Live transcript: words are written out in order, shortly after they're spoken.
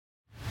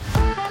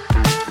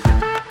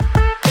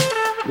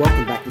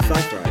Welcome back to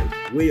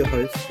Sci-Fi. We're your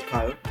hosts,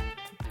 Kyle.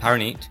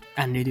 Paraneet.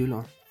 And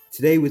Nidula.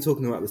 Today we're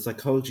talking about the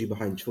psychology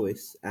behind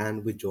choice,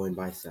 and we're joined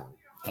by Sam.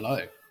 Hello.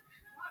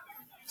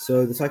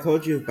 So, the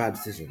psychology of bad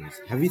decisions.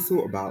 Have you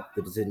thought about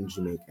the decisions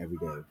you make every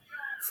day?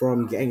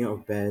 From getting out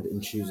of bed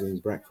and choosing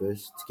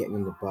breakfast to getting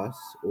on the bus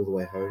all the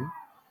way home?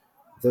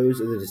 Those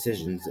are the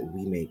decisions that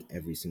we make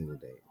every single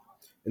day.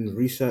 And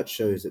research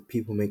shows that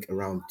people make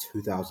around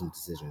 2,000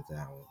 decisions an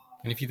hour.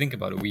 And if you think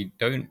about it, we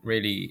don't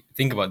really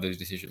think about those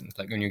decisions.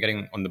 Like when you're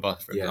getting on the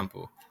bus, for Yeah.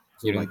 example,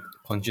 So, you don't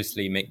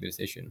consciously make the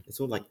decision. it's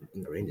all like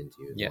ingrained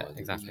into you. as Yeah, well. I think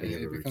exactly. you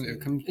have a It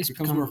routine.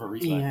 becomes more of a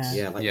reflex.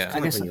 Yeah, like Yeah. it's I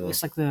kinda guess like when you're-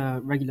 it's like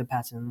the regular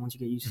pattern once you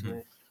get used to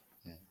it.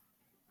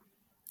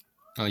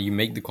 You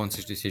make the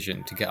conscious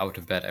decision to get out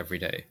of bed every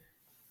day,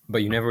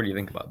 but you never really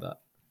think about that.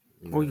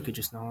 Or you could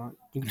just not.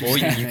 You could Or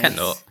just you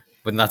cannot,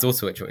 but that's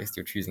also a choice.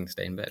 You're choosing to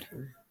stay in bed.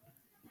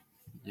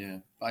 Yeah,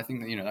 but I think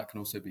that that can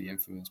also be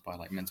influenced by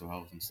like mental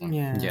health and stuff.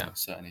 Yeah. Yeah.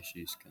 Certain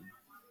issues can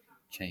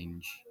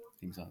change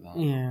things like that.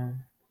 Yeah.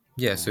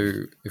 Yeah,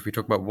 so if we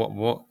talk about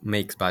what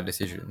makes bad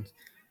decisions,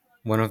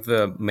 one of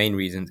the main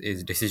reasons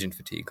is decision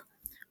fatigue.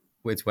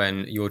 It's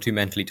when you're too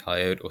mentally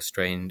tired or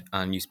strained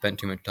and you spend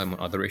too much time on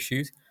other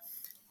issues.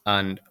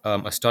 And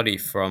a study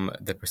from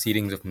the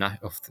Proceedings of the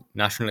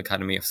National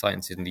Academy of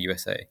Sciences in the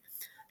USA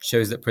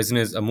shows that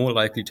prisoners are more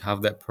likely to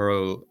have their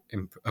parole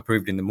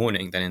approved in the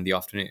morning than in the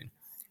afternoon,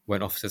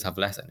 when officers have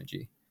less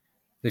energy.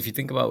 So if you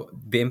think about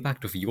the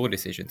impact of your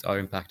decisions are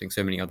impacting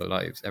so many other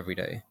lives every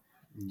day.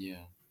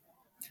 Yeah.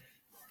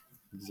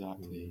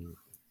 Exactly.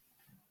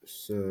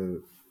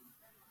 So,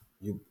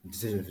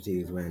 decision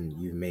fatigue is when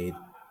you've made.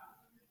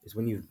 It's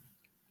when you've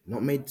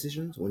not made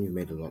decisions, or when you've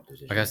made a lot of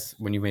decisions. I guess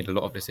when you made a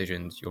lot of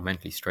decisions, you're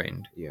mentally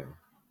strained Yeah,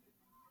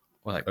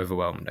 or like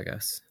overwhelmed, I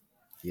guess.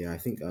 yeah. I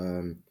think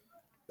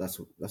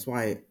that's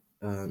why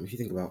if you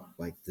think about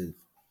like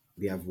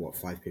we have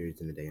 5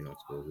 periods in a day in our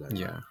school. Like,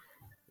 Yeah.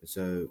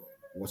 So,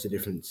 what's the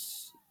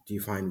difference? Do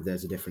you find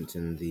there's a difference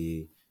in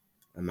the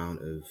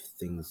amount of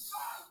things,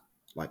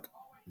 like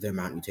the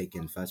amount you take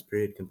in first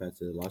period compared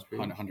to the last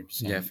period?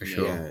 100%. Yeah, for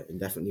sure. Yeah, and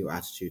definitely your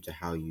attitude to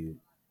how you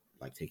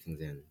like take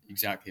things in.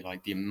 Exactly.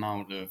 Like the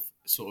amount of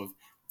sort of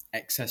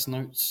excess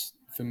notes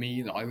for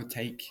me that I would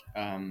take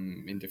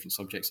in different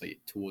subjects. Like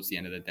towards the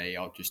end of the day,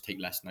 I'll just take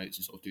less notes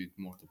and sort of do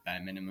more of the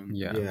bare minimum.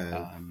 Yeah.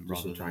 Yeah,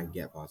 just to rather try and than-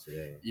 get past the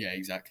day. Yeah,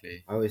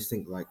 exactly. I always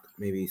think like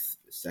maybe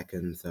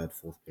second, third,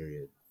 fourth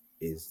period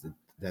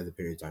they're the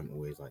periods I'm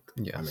always like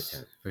I'm Yes,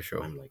 attentive. for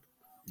sure. I'm like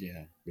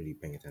Yeah. really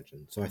paying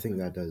attention. So I think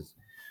that does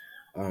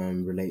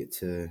relate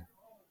to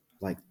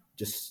like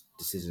just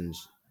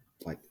decisions,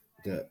 like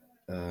the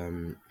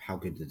how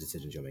good the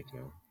decisions you're making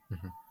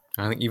are.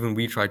 I think even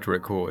we tried to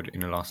record in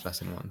the last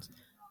lesson once.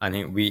 I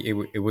think we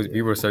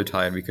were so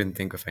tired we couldn't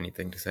think of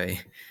anything to say.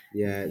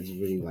 Yeah, it's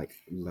really like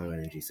low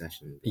energy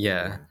session.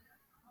 Yeah.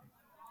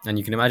 And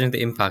you can imagine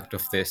the impact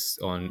of this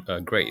on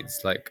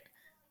grades. Like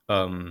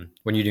when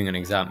you're doing an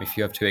exam, if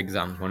you have two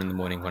exams, one in the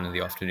morning, one in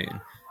the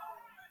afternoon,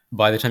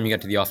 by the time you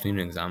get to the afternoon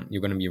exam, you're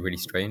going to be really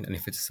strained. And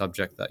if it's a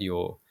subject that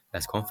you're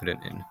less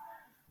confident in,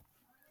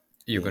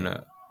 you're going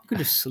to... You could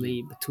just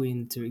sleep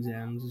between two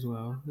exams as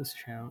well. That's a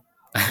shout.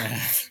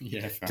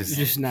 Yeah. fair Just-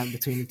 Just nap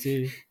between the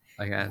two.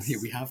 I guess. Here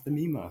we have the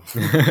Mimo.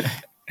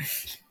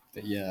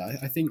 But yeah,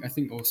 I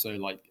think also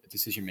like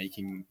decision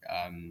making,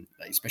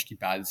 like especially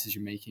bad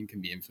decision making,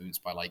 can be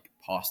influenced by like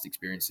past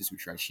experiences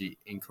which are actually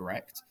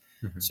incorrect.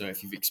 So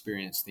if you've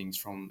experienced things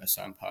from a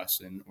certain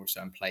person or a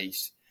certain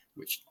place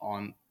which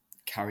aren't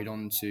carried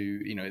on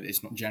to,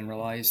 it's not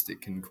generalized,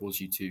 it can cause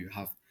you to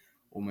have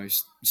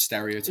almost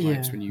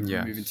stereotypes Yeah. when you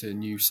Yeah. move into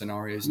new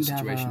scenarios and You'd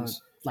have a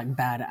situations. like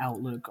bad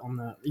outlook on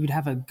the. You'd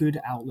have a good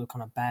outlook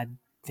on a bad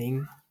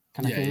thing,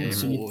 kind of Yeah, thing. yeah,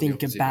 So or you'd the think a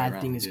opposite way bad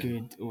around, thing is yeah.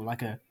 good, or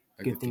like a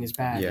good thing is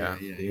bad. Yeah.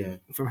 Yeah.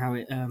 From how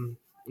it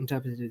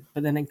interpreted.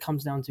 But then it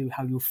comes down to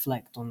how you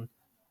reflect on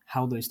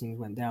how those things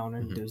went down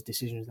and those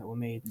decisions that were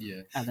made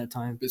Yeah. at that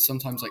time. But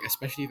sometimes, like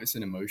especially if it's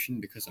an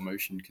emotion, because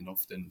emotion can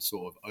often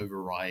sort of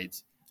override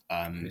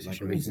Like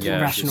reason.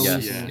 Yeah. Rational yes,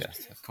 reason.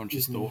 yes, yes.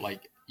 conscious Mhm. thought.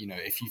 Like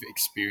if you've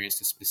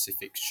experienced a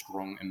specific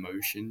strong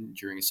emotion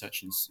during a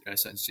certain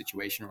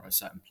situation or a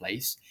certain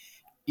place,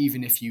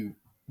 even if you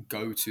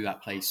go to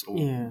that place or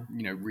Yeah.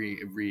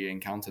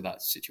 re-encounter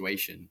that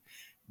situation,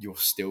 you're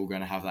still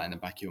going to have that in the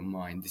back of your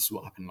mind. This is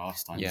what happened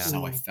last time. This is Yeah.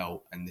 how I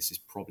felt, and this is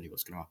probably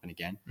what's going to happen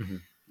again.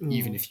 Mm.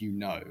 Even if you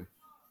know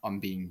I'm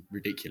being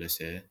ridiculous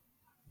here,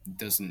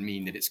 doesn't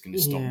mean that it's going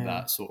to stop Yeah.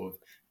 that sort of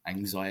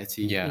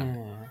anxiety. Yeah.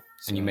 Yeah.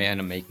 And you may end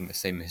up making the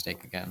same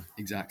mistake again.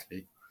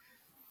 Exactly.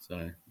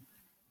 So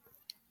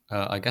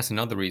I guess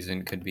another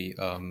reason could be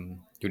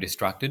you're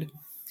distracted.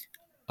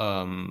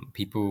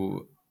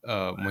 People,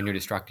 when you're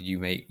distracted,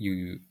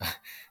 you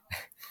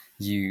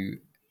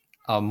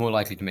are more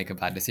likely to make a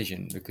bad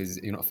decision because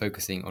you're not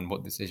focusing on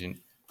what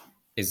decision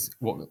is,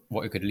 what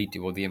it could lead to,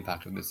 what the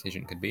impact of the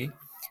decision could be.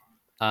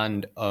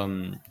 And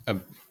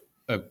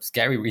a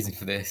scary reason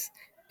for this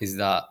is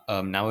that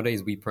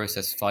nowadays we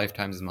process 5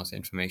 times as much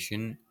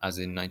information as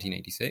in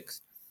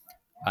 1986,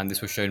 and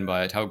this was shown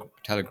by a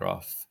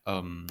Telegraph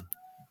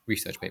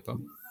research paper.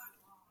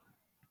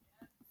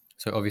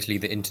 So obviously,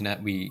 the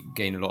internet, we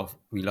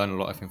learn a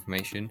lot of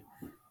information.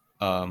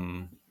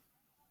 Um,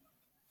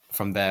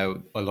 from there,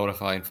 a lot of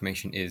our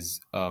information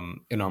is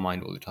in our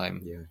mind all the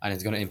time, Yeah. and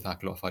it's going to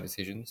impact a lot of our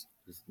decisions.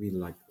 We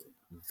like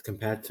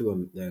compared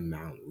to the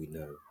amount we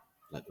know,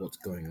 like what's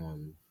going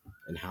on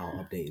and how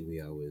updated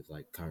we are with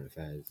like current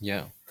affairs.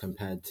 Yeah,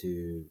 Compared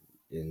to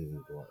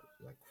in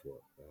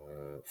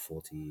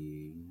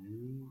 40,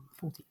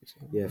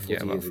 40%. yeah, 40 yeah,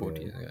 about years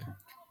 40. ago, Yeah,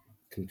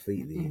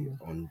 completely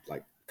on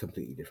like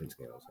completely different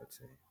scales, I'd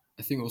say.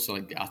 I think also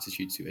like the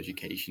attitude to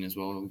education as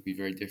well would be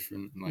very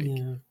different. Like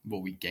Yeah.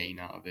 what we gain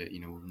out of it,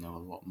 we'll know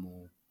a lot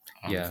more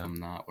Yeah. from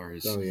that.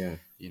 Whereas, Oh yeah,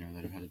 they'd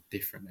have had a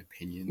different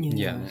opinion.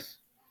 Yeah. on it.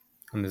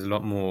 and there's a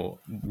lot more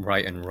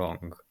right and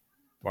wrong,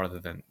 rather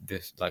than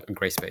this like a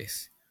grey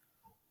space.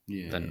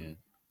 Yeah, Then- yeah.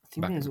 I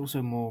think Back there's then.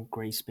 also more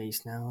grey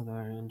space now,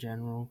 though, in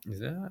general. Is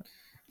that?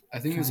 I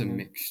think there's a Kind of.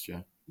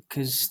 mixture.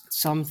 Because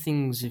some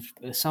things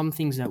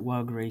that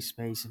were grey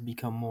space have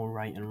become more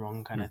right and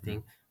wrong kind of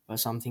thing, but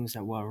some things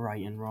that were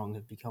right and wrong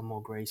have become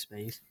more grey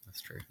space.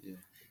 That's true. Yeah.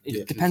 It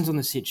Yeah. depends on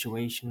the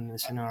situation, and the I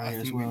scenario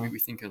as think well. we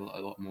think a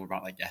lot more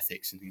about like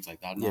ethics and things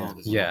like that now. Yeah.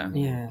 There's a Yeah. lot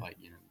more, Yeah. like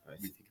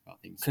we think about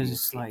things 'Cause more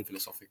it's like-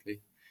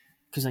 philosophically.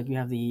 Because like you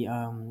have the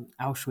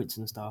Auschwitz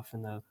and stuff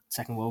in the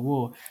Second World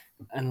War,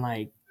 and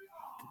like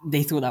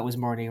they thought that was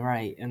morally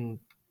right, and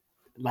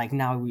like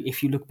now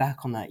if you look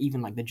back on that,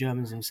 even like the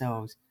Germans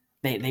themselves,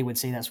 they would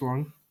say that's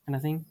wrong kind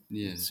of thing.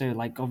 Yeah. So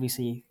like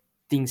obviously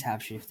things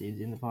have shifted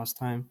in the past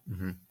time.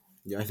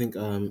 yeah. I think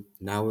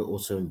now we're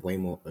also way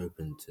more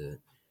open to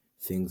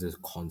things as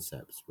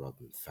concepts rather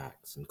than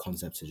facts, and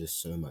concepts are just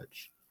so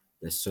much.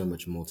 There's so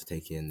much more to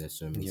take in. There's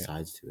so many Yeah.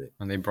 sides to it.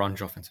 And they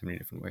branch off in so many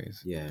different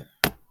ways. Yeah,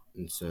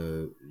 and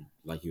so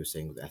like you were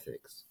saying with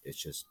ethics, it's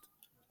just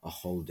a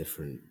whole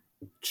different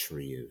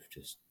tree of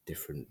just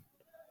different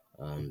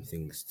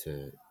things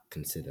to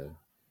consider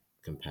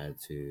compared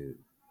to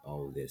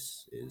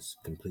this is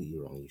completely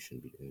wrong. You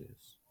shouldn't be doing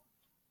this,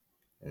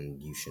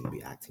 and you shouldn't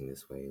be acting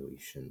this way, or you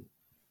shouldn't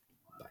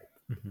like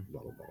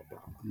blah blah blah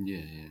blah. Yeah,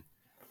 yeah.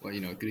 Well,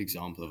 a good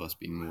example of us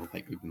being more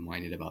like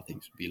open-minded about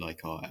things would be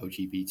like our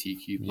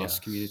LGBTQ plus Yes,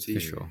 community. for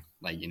sure.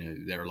 Like,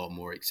 they're a lot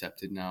more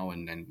accepted now,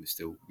 and then we're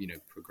still,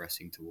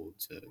 progressing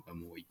towards a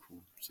more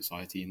equal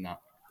society in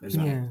that. And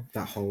Yeah.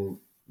 that whole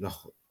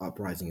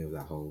uprising of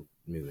that whole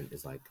movement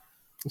is like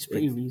It's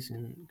pretty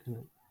recent.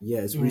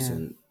 yeah, it's Yeah.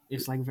 recent,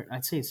 It's like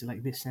I'd say it's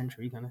like this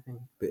century kind of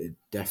thing. but it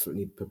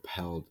definitely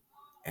propelled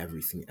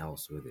everything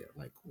else with it.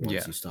 Like once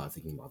Yeah. you start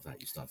thinking about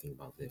that, you start thinking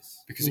about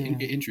this. Because Yeah.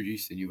 it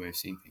introduced a new way of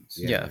seeing things.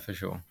 Yeah. Yeah, for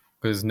sure.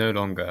 Because it's no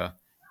longer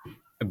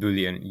a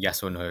Boolean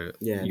yes or no,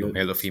 Yeah, you're no,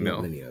 male or it's not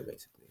female. linear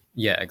basically.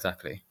 Yeah,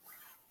 exactly.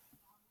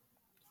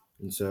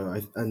 And so,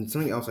 and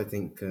something else I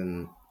think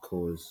can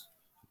cause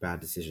bad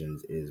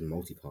decisions is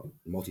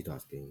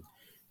multitasking,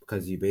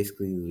 because you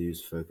basically lose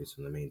focus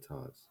on the main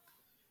task.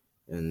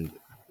 And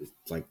it's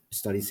like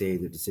studies say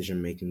that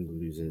decision making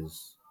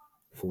loses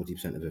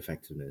 40% of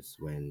effectiveness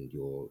when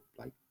you're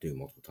like doing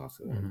multiple tasks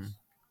at once.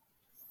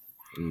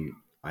 And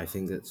I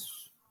think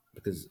that's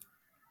because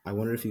I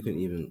wonder if you can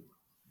even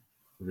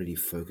really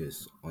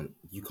focus on.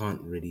 You can't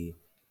really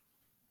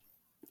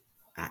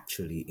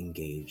actually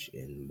engage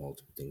in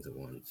multiple things at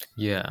once.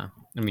 Yeah,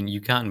 I mean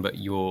you can, but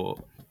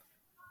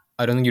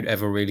I don't think you're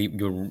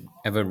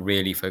ever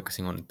really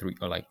focusing on three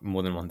or like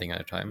more than one thing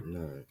at a time.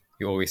 No.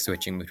 You're always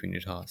switching between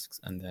your tasks,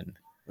 and then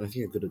And I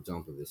think a good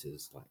example of this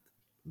is like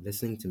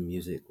listening to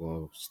music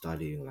while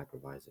studying, like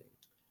revising.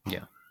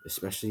 yeah,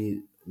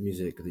 Especially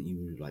music that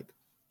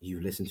you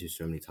listen to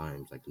so many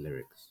times, like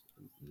lyrics.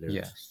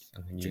 yes,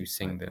 and then you just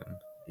sing like- them.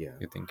 Yeah.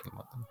 You're thinking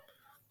about them.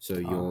 So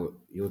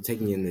you're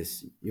taking in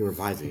this, you're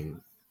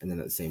revising, and then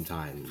at the same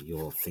time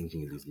you're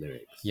thinking of these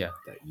lyrics. Yeah.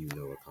 That you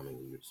know are coming.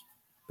 And you're just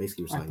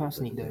basically I reciting them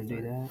personally at the don't same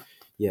do time. that.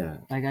 Yeah.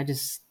 Like I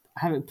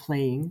have it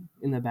playing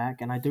in the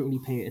back, and I don't really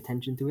pay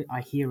attention to it. I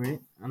hear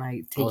it and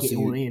I take Oh, it so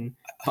all you- in,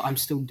 but I'm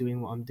still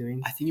doing what I'm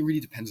doing. I think it really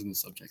depends on the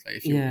subject. Like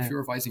if Yeah. you're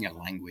revising a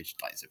language,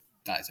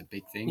 that is a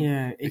big thing.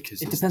 Yeah, it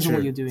because it's depends on what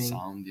true. you're doing.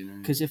 Sound,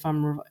 Because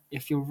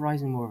if you're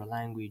revising more of a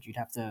language, you'd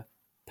have to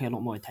pay a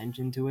lot more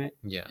attention to it.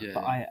 Yeah, Yeah.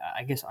 But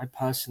I guess I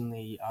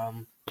personally,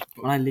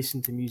 when I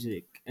listen to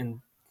music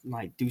and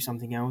like do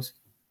something else,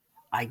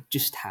 I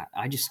just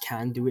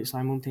can do it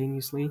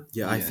simultaneously.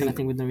 Yeah, I Yeah. And I think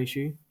think with no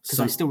issue, because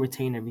I Some- still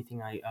retain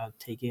everything I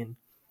take in.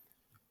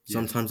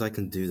 sometimes I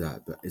can do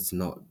that, but it's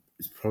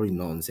probably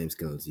not on the same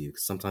scale as you.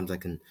 'Cause sometimes I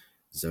can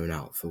zone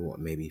out for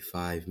maybe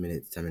 5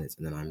 minutes, 10 minutes,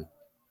 and then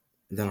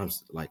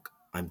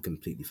I'm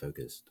completely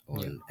focused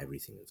on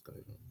everything that's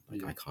going on.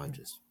 Like Yeah. I can't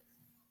just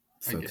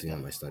I get focusing on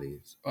that. my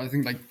studies. I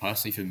think like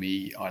personally for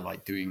me, I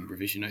like doing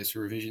revision notes for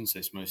revision. So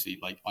it's mostly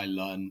like I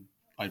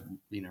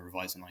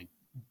revise and like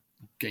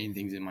gain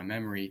things in my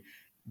memory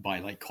by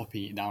like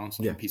copying it down on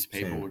some Yeah, piece of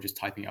paper same. or just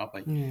typing it up.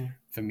 Like Yeah.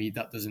 for me,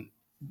 that doesn't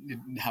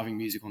having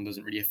music on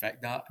doesn't really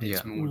affect that.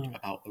 It's Yeah. more Yeah.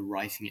 about the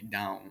writing it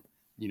down.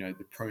 The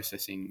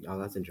processing. Oh,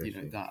 that's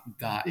interesting.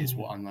 That is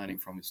what I'm learning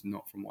from. It's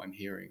not from what I'm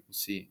hearing or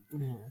seeing.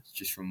 Yeah. It's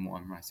just from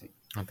what I'm writing.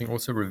 I think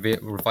also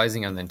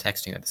revising and then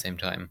texting at the same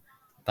time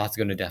that's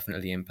going to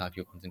definitely impact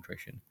your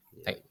concentration.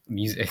 Like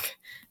music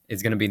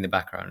is going to be in the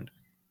background,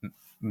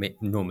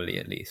 normally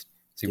at least,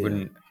 so you Yeah.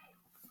 wouldn't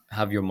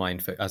have your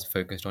mind as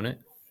focused on it.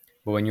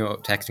 But when you're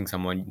texting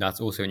someone,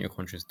 that's also in your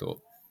conscious thought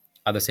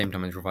at the same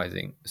time as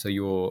revising. So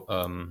your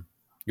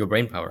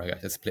brain power, I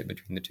guess, is split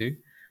between the two.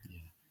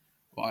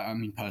 Well, I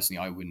mean, personally,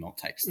 I would not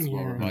text Yeah.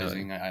 while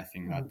revising. I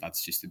think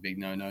that's just a big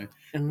no-no.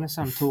 Unless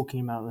I'm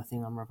talking about the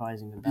thing I'm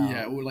revising about.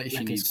 Yeah, or like if you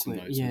like need it's some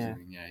quick. notes or Yeah.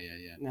 something.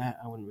 Yeah. Nah,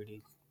 I wouldn't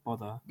really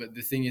bother. But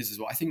the thing is, as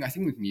well, I think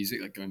with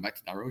music, like going back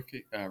to that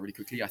really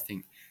quickly, I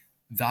think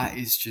that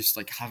is just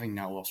like having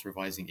now whilst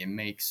revising, it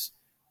makes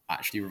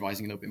actually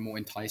revising a little bit more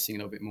enticing, a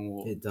little bit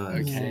more. It does.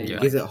 Okay. It Yeah.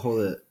 gives it a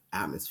whole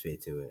atmosphere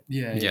to it.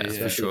 Yeah. Yeah, for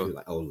Especially sure. with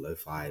like old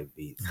lo-fi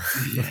beats.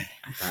 Yeah.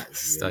 That's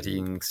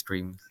Studying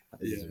streams.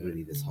 Really, that is Yeah.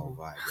 really this whole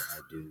vibe that I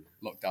do.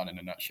 Lockdown in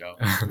a nutshell.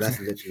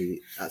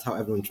 That's how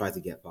everyone tries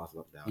to get past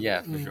lockdown.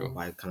 Yeah, for Mm. sure.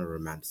 By kind of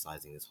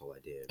romanticizing this whole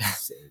idea of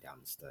just sitting down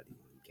and studying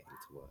and getting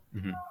to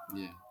work.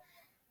 Yeah.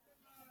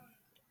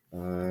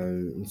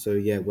 And so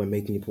yeah, when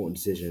making important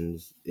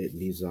decisions, it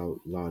leaves out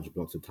large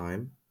blocks of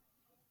time.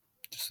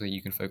 Just so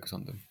you can focus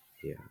on them.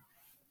 Yeah.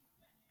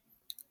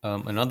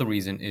 Another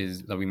reason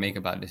is that we make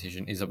a bad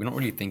decision is that we're not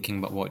really thinking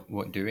about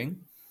what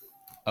doing.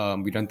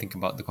 We don't think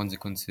about the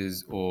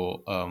consequences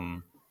or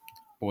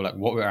like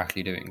what we're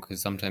actually doing,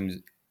 because sometimes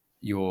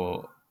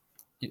you're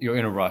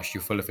in a rush,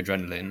 you're full of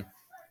adrenaline.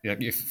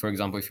 Like if, for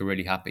example, if you're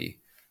really happy,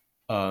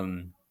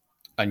 and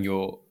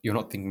you're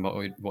not thinking about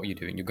what you're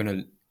doing,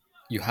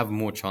 you have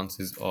more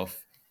chances of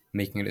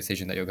making a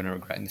decision that you're gonna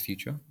regret in the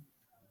future.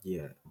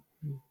 Yeah.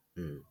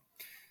 Mm.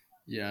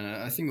 Yeah, and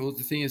I think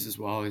the thing is as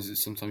well is that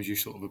sometimes you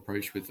sort of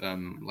approach with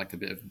like a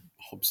bit of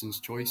Hobson's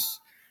choice,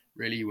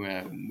 really,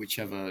 where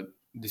whichever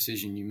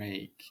decision you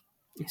make,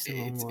 It's the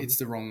wrong one. it's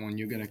the wrong one.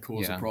 You're going to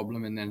cause Yeah. a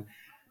problem, and then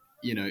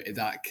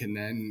that can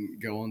then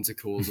go on to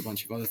cause a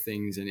bunch of other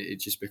things, and it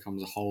just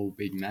becomes a whole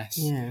big mess.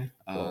 Yeah.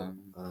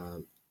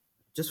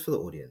 Just for the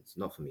audience,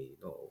 not for me.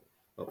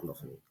 Not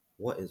for me.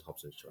 What is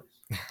Hobson's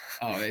choice?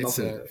 Oh, Not it's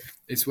for me, though.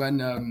 it's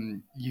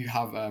when you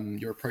have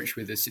your approach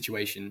with a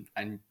situation,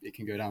 and it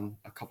can go down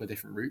a couple of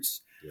different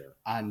routes, Yeah.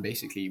 and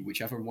basically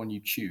whichever one you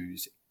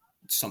choose,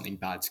 something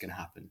bad's going to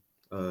happen.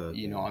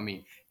 You know what I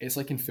mean? It's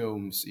like in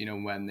films,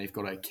 when they've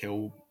got to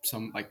kill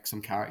some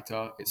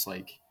character, it's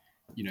like,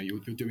 you're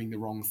doing the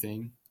wrong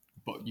thing,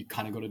 but you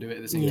kind of got to do it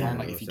at the same Yeah. time.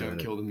 Like if you Fair don't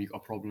enough. kill them, you've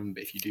got a problem,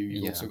 but if you do,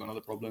 you've Yeah. also got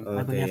another problem.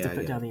 Like when you have to yeah,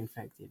 put yeah. down the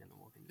infected and all.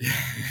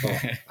 Oh,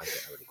 I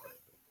get already got it.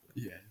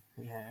 Yeah.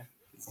 Yeah.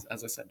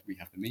 As I said, we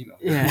have the meme.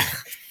 Yeah.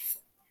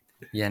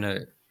 Yeah, no,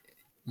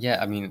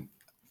 yeah. I mean,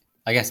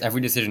 I guess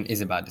every decision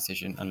is a bad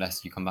decision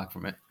unless you come back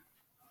from it.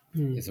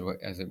 Hmm. Is a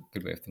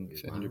good way of thinking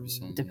of it.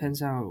 100%. Depends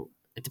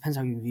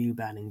how you view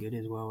bad and good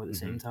as well at the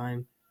same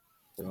time.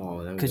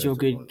 Oh, then we 'Cause go you're to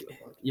good- one to one.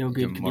 You're Your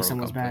good could be moral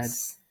someone's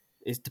compass.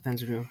 bad. It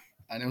depends on you.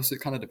 And also,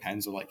 it kind of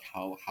depends on like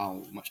how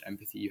much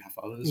empathy you have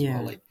for others. Yeah.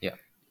 Well, like Yeah.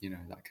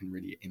 that can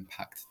really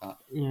impact that.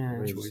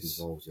 Yeah. It choice. just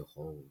involves your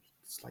whole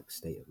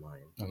state of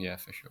mind. Oh yeah,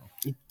 for sure.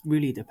 It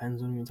really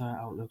depends on your entire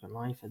outlook on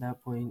life at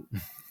that point.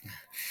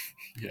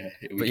 Yeah.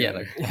 here we But yeah,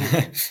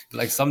 go.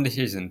 like some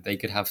decisions, they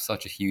could have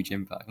such a huge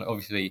impact. Like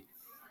obviously,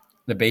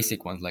 the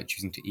basic ones like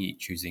choosing to eat,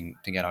 choosing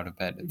to get out of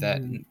bed,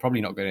 they're probably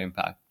not going to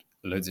impact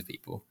loads of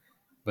people.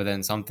 But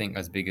then something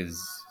as big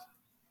as,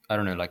 I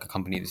don't know, like a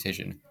company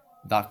decision,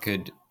 that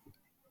could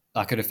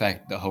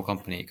affect the whole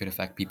company. It could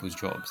affect people's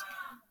jobs.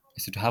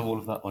 So to have all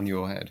of that on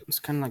your head, It's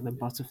kind of like the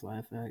butterfly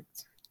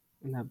effect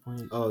at that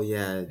point. Oh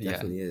yeah, it Yeah.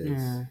 definitely is.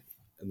 Yeah.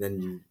 And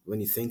then when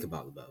you think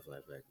about the butterfly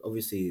effect,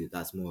 obviously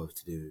that's more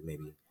to do with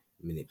maybe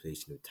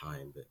manipulation of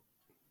time,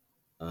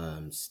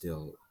 but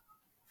still,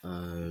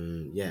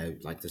 yeah,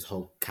 like this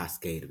whole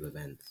cascade of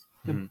events.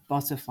 The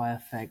butterfly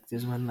effect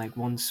is when like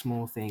one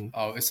small thing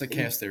Oh, it's like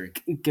chaos theory.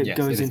 yes,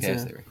 goes it is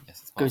chaos into theory.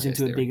 Yes, it's part goes of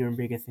into a chaos theory. bigger and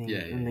bigger thing. Yeah,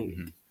 and yeah,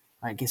 they,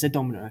 like it's a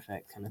domino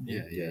effect kind of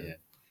thing. Yeah.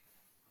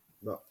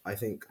 But I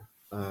think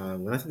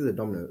when I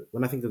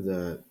think of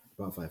the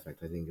butterfly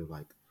effect, I think of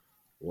like,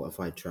 what if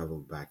I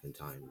traveled back in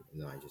time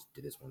and then I just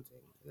did this one thing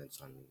and then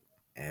suddenly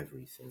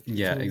everything.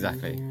 Yeah, So,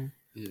 exactly. yeah.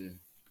 Yeah.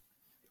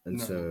 And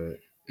No. so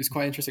It's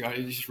quite interesting.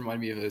 It just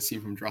reminded me of a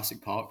scene from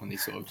Jurassic Park when they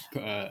sort of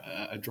put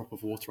a drop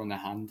of water on their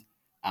hand,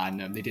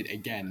 and they did it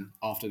again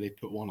after they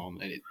put one on,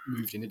 and it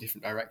moved in a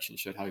different direction.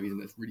 Showed how even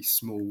this really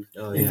small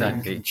oh Yeah.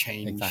 Exactly. can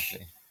change.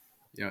 Exactly.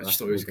 I just That's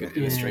thought it was a good really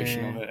good.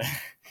 illustration of Yeah. it.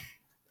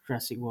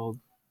 Jurassic World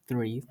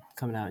 3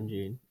 coming out in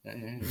June.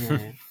 Yeah.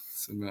 Yeah.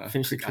 Some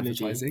Finish the quick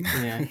trilogy. advertising.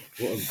 Yeah.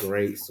 what a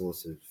great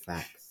source of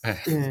facts.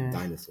 Yeah.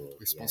 Dinosaurs.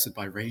 We're sponsored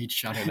by Raid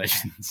Shadow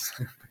Legends.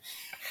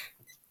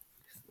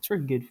 It's a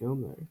very good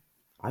film though.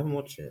 I haven't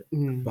watched it,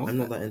 Mm. but I'm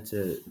not that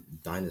into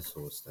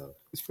dinosaur stuff.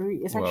 It's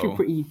actually Well-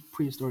 pretty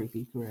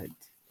prehistorically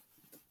correct.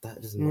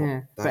 That does not. Yeah,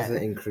 that but-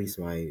 doesn't increase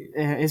my.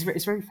 Yeah, it's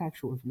very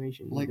factual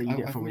information Like that you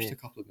get I've from watched it. a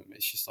couple of them.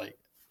 It's just like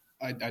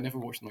I never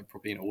watched them like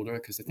properly in order,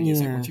 because the thing is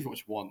like Yeah. once you've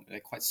watched one, they're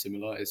quite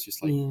similar. It's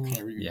just like Yeah.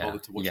 can't really be Yeah.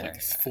 bothered to watch Yeah, like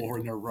exactly. 4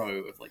 in a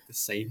row of like the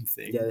same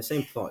thing. Yeah, the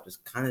same plot,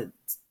 just kind of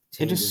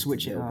They just changes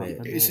switch a it little up. bit.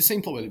 a It's the bit.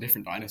 same plot with a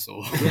different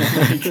dinosaur.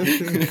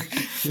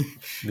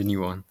 The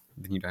new one,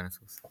 the new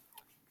dinosaurs.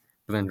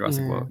 But then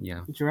Jurassic Yeah. World,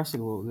 yeah. Jurassic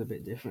World was a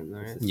bit different though.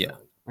 It's Right? just Yeah. sad.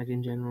 Like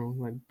in general,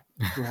 like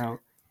throughout.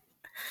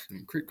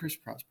 Chris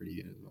Pratt's pretty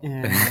good as well.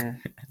 Yeah.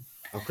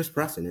 Oh, Chris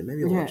Pratt in it.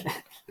 Maybe I'll Yeah. watch it.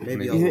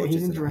 Maybe He's I'll watch He's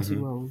it in tonight. Jurassic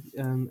Mhm. World,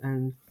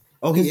 and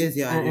Oh, he is.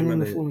 Yeah, I do and in the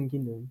remember. Fallen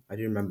Kingdom. I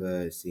do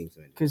remember seeing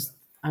something. Because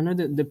I know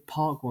that the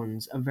park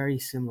ones are very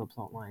similar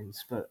plot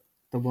lines, but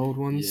the world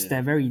ones Yeah.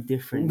 they're very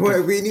different.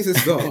 Boy, we need to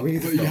stop. We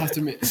need to But you stop. have to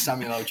admit,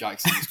 Samuel L.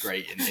 Jackson is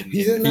great.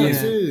 He's in that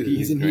Yeah. too.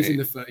 He's in great.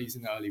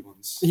 the early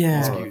ones.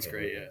 Yeah. He was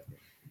great. Yeah.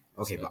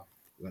 Okay, So- but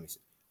let me see.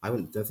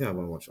 Don't think I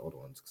want to watch the older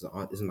ones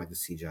because isn't like the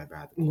CGI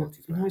bad, the No,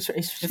 quality's no, bad. it's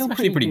It's still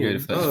actually pretty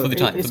good for, Oh, for the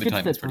time. It's For the good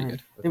time, for it's pretty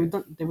good.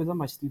 They were done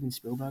by Steven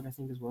Spielberg, I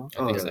think, as well. I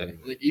think Oh, so. yeah.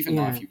 Like even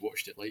now, Yeah. if you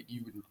watched it, like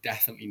you would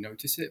definitely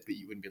notice it, but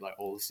you wouldn't be like,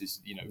 "Oh, this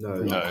is No,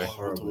 really No. horrible to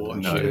horrible.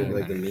 watch." No. Like, Yeah.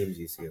 like the memes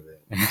you see of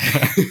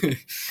it.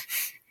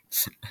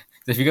 So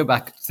if you go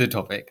back to the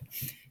topic,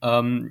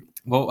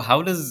 well,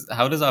 how does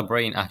our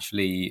brain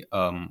actually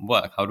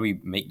work? How do we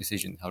make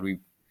decisions? How do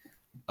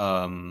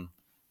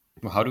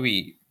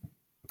we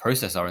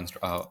process our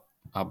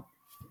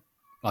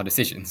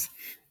decisions?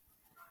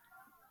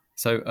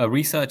 So,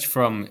 research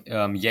from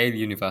Yale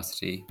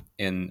University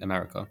in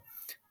America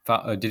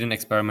did an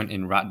experiment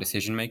in rat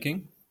decision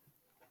making,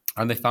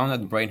 and they found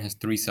that the brain has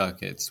three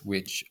circuits,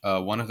 which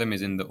one of them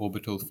is in the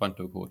orbital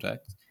frontal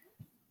cortex.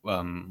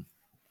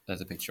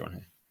 There's a picture on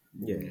here.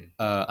 Yeah.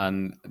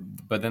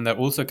 But then they're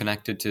also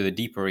connected to the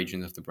deeper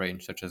regions of the brain,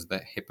 such as the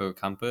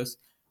hippocampus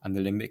and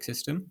the limbic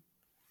system.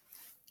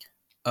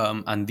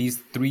 And these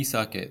three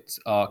circuits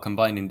are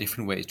combined in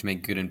different ways to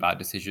make good and bad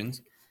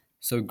decisions.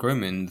 So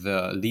Groman,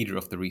 the leader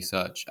of the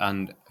research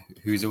and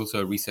who is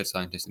also a research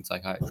scientist in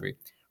psychiatry,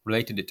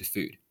 related it to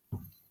food.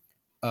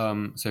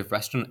 So if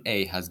restaurant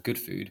A has good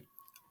food,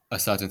 a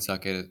certain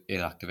circuit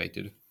is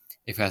activated.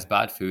 If it has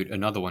bad food,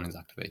 another one is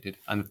activated.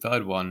 And the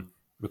third one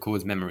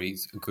records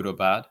memories, good or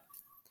bad.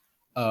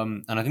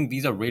 And I think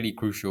these are really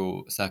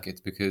crucial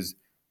circuits because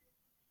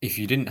if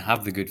you didn't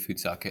have the good food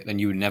circuit, then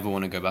you would never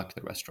want to go back to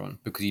the restaurant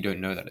because you don't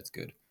know that it's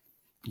good.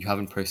 You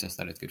haven't processed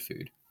that it's good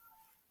food.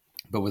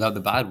 But without the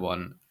bad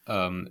one,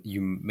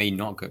 you may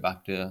go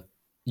back to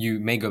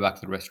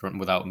the restaurant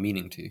without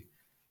meaning to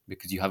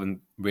because you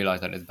haven't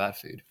realized that it's bad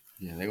food.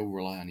 Yeah, they all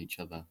rely on each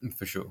other.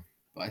 For sure.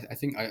 But I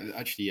think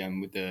actually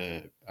with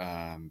the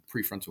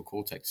prefrontal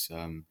cortex,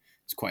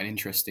 it's quite an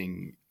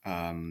interesting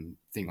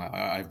thing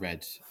I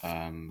read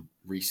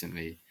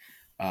recently.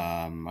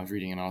 I was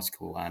reading an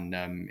article and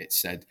it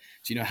said,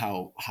 do you know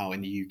how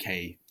in the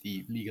UK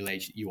the legal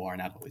age that you are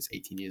an adult is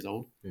 18 years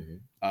old?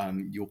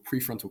 Mhm. Your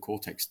prefrontal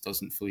cortex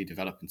doesn't fully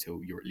develop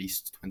until you're at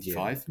least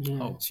 25. Yeah.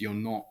 Oh. So you're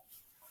not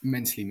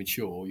mentally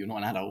mature, you're not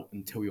an adult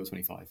until you're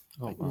 25,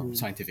 Oh, wow.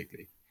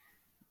 scientifically.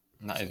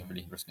 That is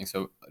really interesting.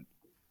 So,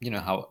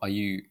 how are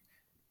you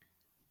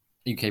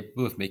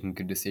capable of making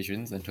good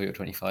decisions until you're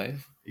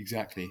 25?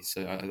 Exactly.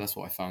 So that's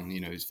what I found,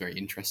 is very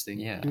interesting.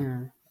 Yeah.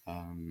 Yeah.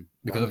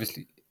 Because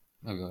obviously,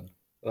 oh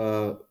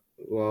god.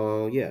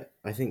 Well, yeah.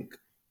 I think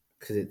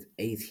because it's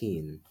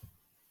 18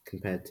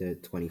 compared to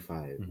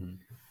 25.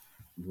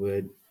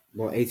 Mhm.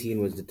 18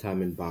 was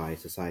determined by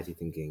society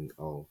thinking,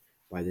 oh,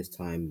 by this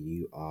time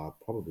you are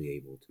probably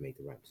able to make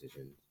the right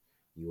decisions.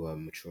 You are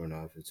mature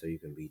enough, and so you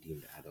can be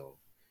deemed adult.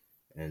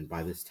 And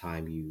by this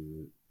time,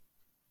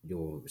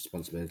 your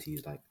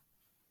responsibilities, like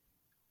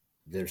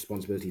the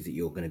responsibilities that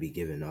you're going to be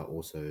given, are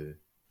also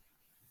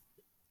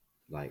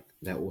like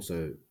they're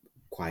also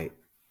quite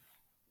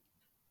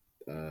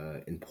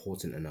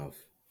important enough,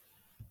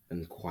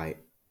 and quite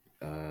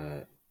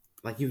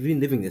like you've been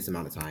living this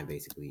amount of time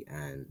basically,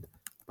 and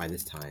by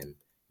this time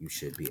you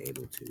should be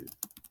able to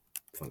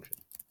function.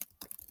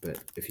 But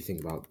if you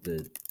think about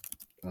the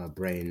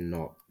brain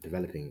not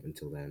developing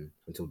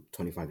until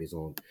 25 years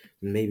old,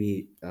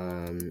 maybe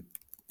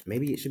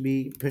it should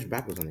be pushed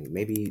back or something.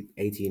 Maybe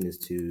 18 is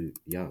too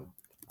young.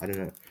 I don't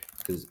know,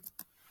 because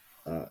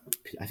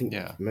I think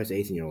Yeah. most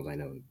 18-year-olds I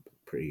know are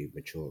pretty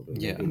mature.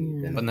 But Yeah.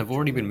 maybe they're But not they've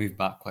already mature been enough. moved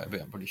back quite a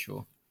bit, I'm pretty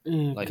sure.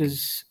 Yeah, Like-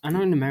 because I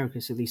know in America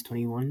it's at least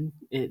 21.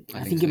 I think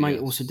think so, it might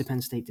yes. also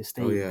depend state to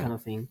state, Oh, yeah. kind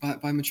of thing.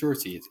 By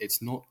maturity,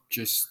 it's not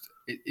just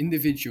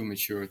individual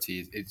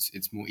maturity.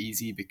 It's more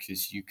easy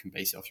because you can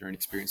base it off your own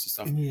experience and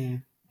stuff. Yeah,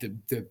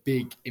 The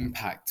big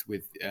impact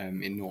with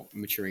in not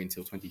maturing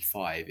until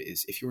 25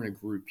 is if you're in a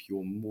group,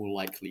 you're more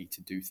likely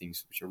to do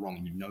things which are wrong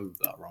and you know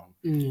that are wrong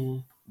yeah.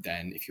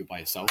 than if you're by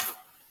yourself.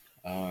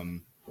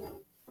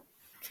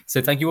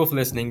 So thank you all for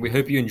listening. We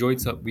hope you enjoyed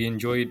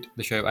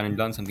the show and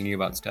learned something new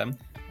about STEM.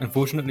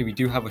 Unfortunately, we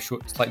do have a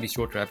slightly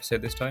shorter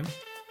episode this time.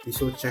 Be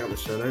sure to check out the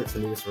show notes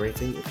and leave us a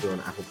rating if you're on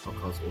Apple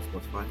Podcasts or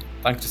Spotify.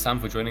 Thanks to Sam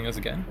for joining us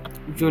again.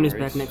 Join us No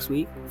back worries. next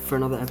week for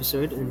another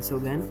episode. Until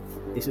then,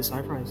 this is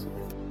Cyprise.